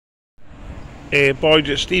Boys,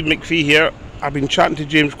 it's Steve Mcphee here. I've been chatting to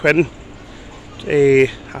James Quinn. I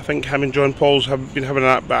think him and Johnpaul have been having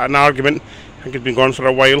an argument. I think it's been gone for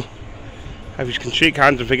a while. If you can shake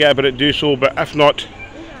hands and forget about it, do so, but if not,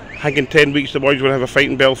 I think in 10 weeks the boys will have a fight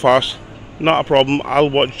in Belfast. Not a problem, I'll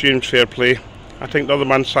watch James fair play. I think the other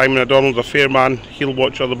man, Simon O'Donnell's a fair man. He'll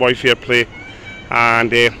watch the other boy fair play.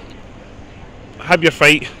 And have your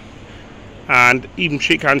fight, and even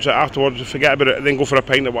shake hands afterwards and forget about it, and then go for a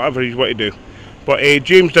pint or whatever you want to do. But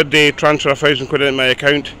James did transfer £1,000 into my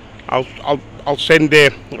account. I'll send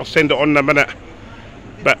it on in a minute.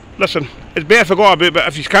 But listen, it's better if I forgot about it, but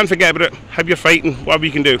if you can't forget about it, have your fight and whatever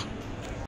you can do.